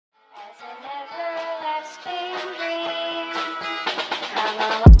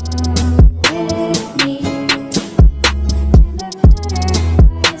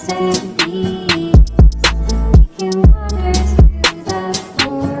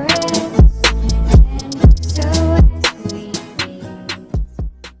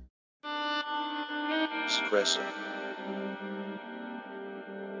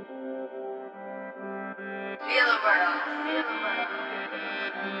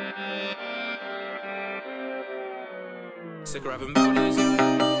Sick of rapping about this,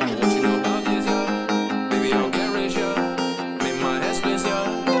 yeah. What you know about this, yeah? Baby, I'll get rich, yeah. Make my head split,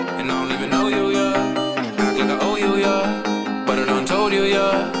 yeah. And I don't even know you, yeah. Act like I owe you, yeah. But I done told you,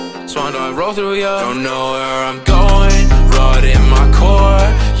 yeah. Swan dive roll through, yeah. Don't know where I'm going, rot in my core.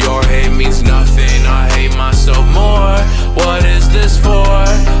 Your hate means nothing, I hate myself more. What is this for?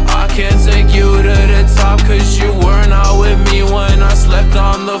 I can't take you to the top, cause you were not with me when I slept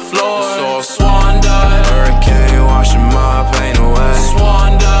on the floor. So I'll swan dive, hurricane washing my pain away.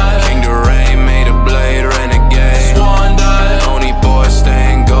 Swan dive, king to rain, made a blade, renegade. Swan dive, only boy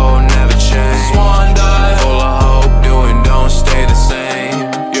staying gold, never change. Swan dive, full of hope, doing don't stay the same.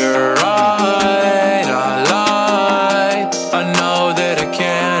 You're right, I lied. I know that I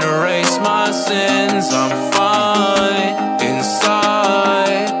can't erase my sins. I'm fine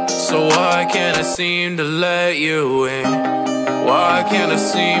inside. So why can't I seem to let you in? Why can't I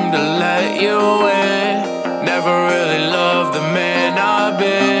seem to let you in? Never really loved the man I've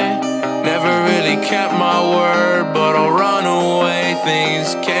been. Never really kept my word, but I'll run away.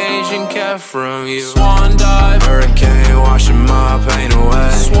 Things caged and kept from you. Swan dive, hurricane washing my pain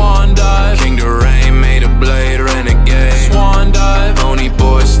away. Swan dive, king to rain, made a blade, renegade. Swan dive, only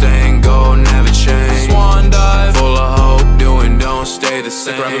boy staying gold, never change. Swan dive, full of hope, doing don't stay the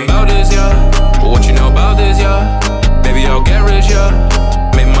same. Rapping about this, yeah. But what you know about this, yeah? Baby, I'll get rich, yeah.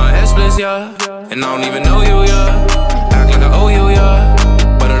 Make my head split, yeah. And I don't even know you, yeah. Act like I owe you, yeah.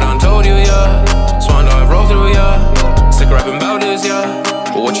 But I done told you, yeah. Swan dive roll through, yeah. Sick of rapping about this, yeah.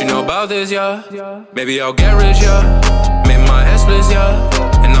 But what you know about this, yeah? Baby, I'll get rich, yeah. Make my head split,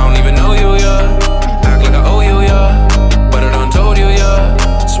 yeah. And I don't even know you, yeah. Act like I owe you, yeah. But I done told you, yeah.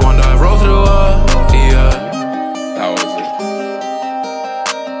 Swan dive roll through, yeah. How was it?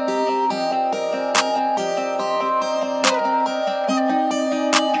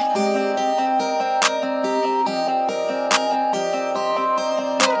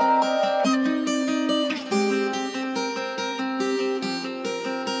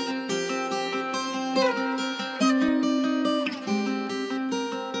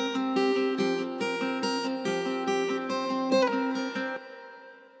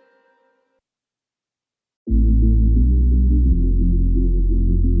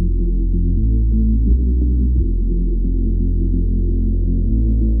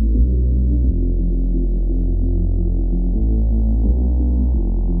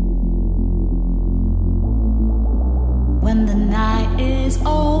 When the night is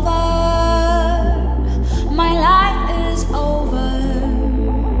over, my life is over.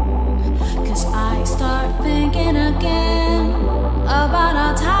 'Cause I start thinking again about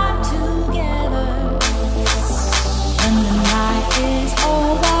our time together. When the night is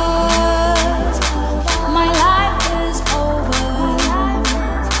over, my life is over.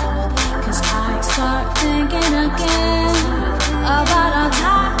 'Cause I start thinking again about our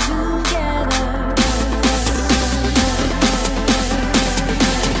time together.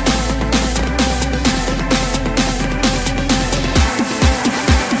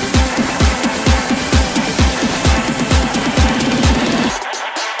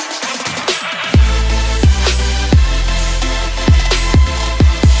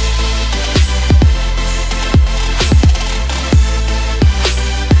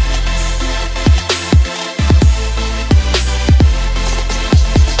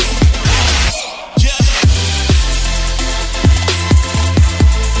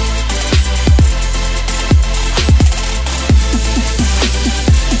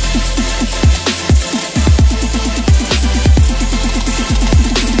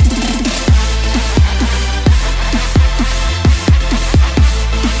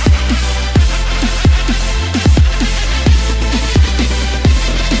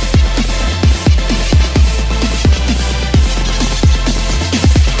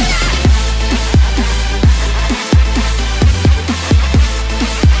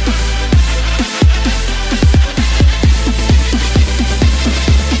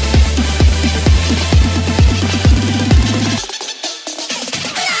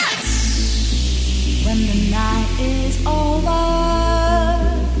 When the night is over,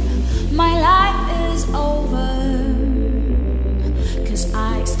 my life is over. 'Cause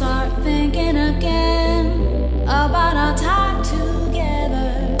I start thinking again about our time together.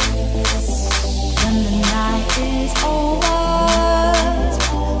 When the night is over,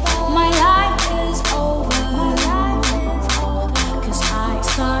 my life is over. 'Cause I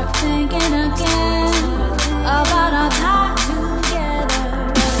start thinking again about our time together.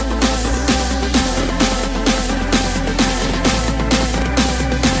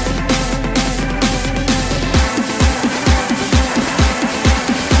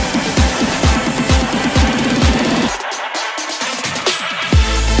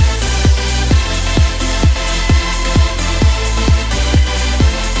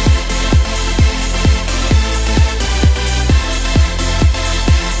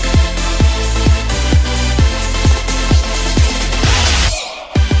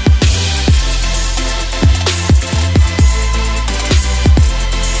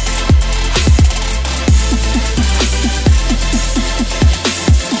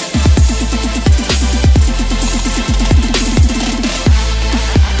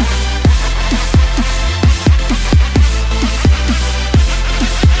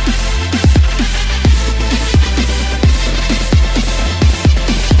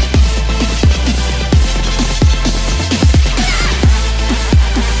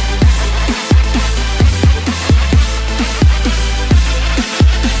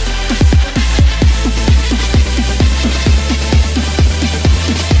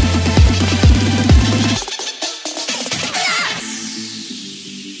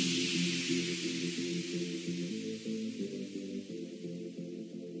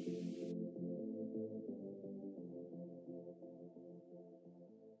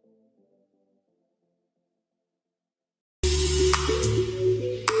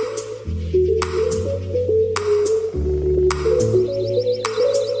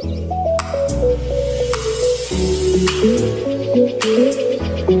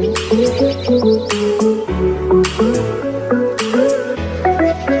 you.